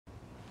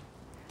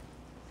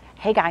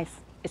Hey guys,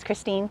 it's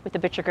Christine with the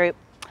Butcher Group.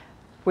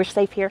 We're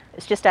safe here.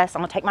 It's just us.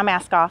 I'm gonna take my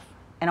mask off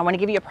and I want to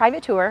give you a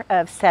private tour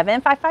of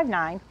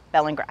 7559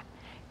 Bellingrath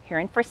here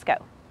in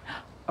Frisco.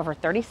 Over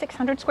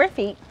 3,600 square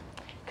feet.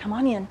 Come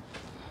on in.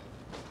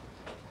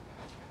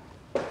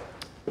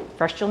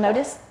 First you'll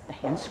notice the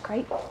hand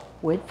scrape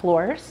wood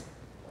floors.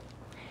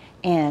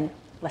 And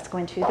let's go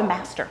into the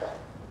master.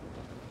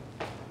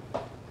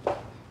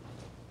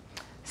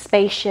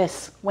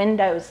 Spacious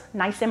windows,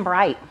 nice and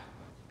bright.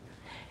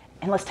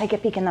 And let's take a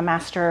peek in the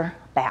master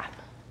bath.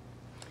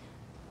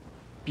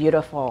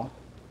 Beautiful.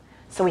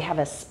 So we have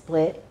a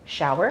split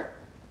shower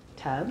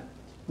tub,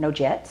 no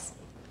jets,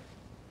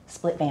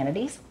 split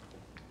vanities,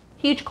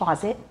 huge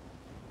closet,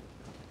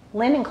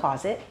 linen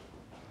closet,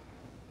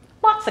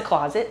 lots of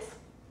closets.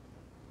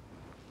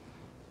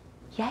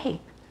 Yay.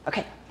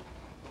 Okay.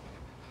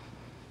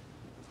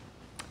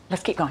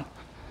 Let's keep going.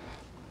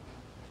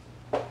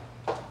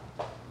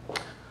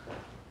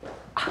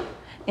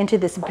 Into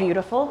this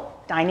beautiful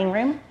dining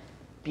room.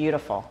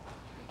 Beautiful.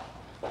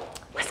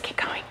 Let's keep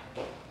going.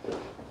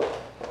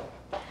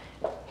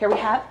 Here we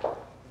have,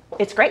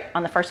 it's great.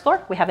 On the first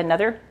floor, we have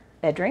another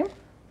bedroom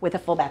with a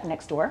full bath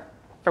next door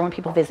for when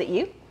people visit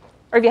you,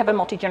 or if you have a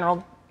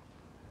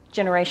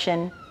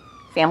multi-generation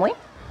family.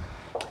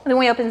 And then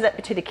we open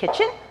up to the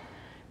kitchen.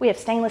 We have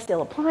stainless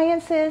steel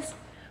appliances.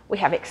 We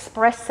have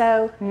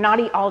espresso,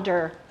 knotty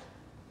alder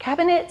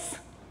cabinets,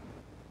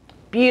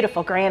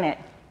 beautiful granite,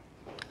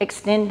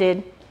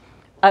 extended,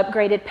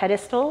 upgraded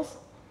pedestals.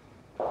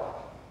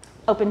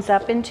 Opens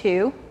up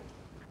into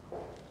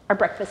our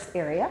breakfast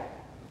area.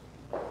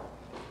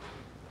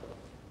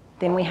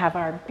 Then we have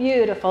our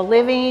beautiful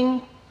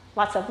living,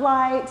 lots of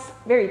lights,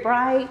 very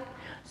bright,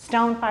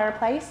 stone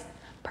fireplace,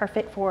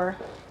 perfect for.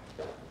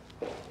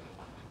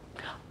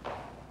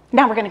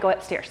 Now we're gonna go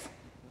upstairs.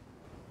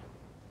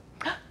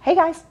 Hey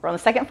guys, we're on the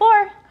second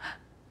floor.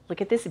 Look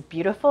at this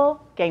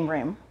beautiful game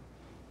room.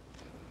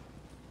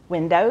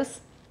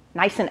 Windows,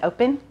 nice and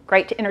open,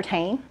 great to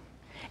entertain.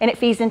 And it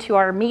feeds into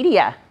our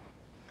media,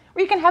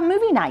 where you can have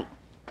movie night.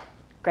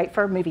 Great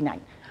for a movie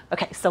night.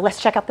 Okay, so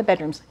let's check out the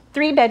bedrooms.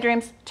 3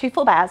 bedrooms, 2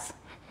 full baths.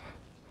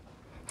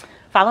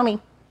 Follow me.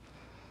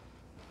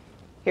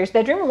 Here's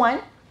bedroom 1.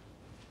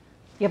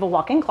 You have a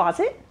walk-in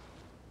closet.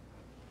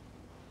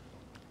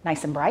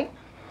 Nice and bright.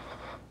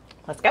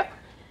 Let's go.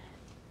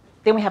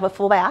 Then we have a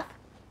full bath.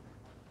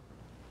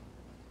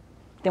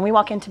 Then we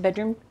walk into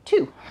bedroom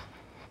 2.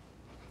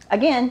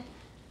 Again,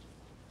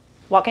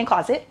 walk-in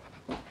closet.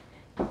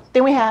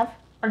 Then we have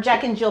our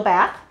Jack and Jill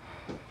bath,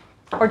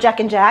 or Jack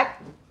and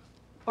Jack,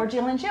 or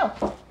Jill and Jill,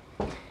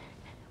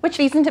 which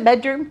feeds into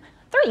bedroom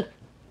 3.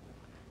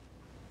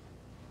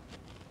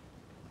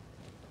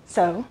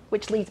 So,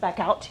 which leads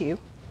back out to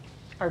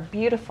our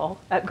beautiful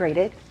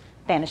upgraded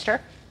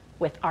banister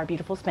with our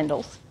beautiful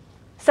spindles.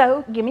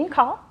 So give me a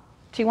call,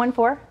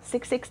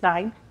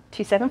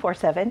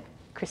 214-669-2747,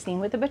 Christine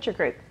with the Butcher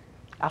Group.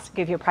 I'll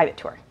give you a private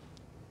tour.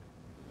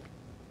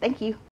 Thank you.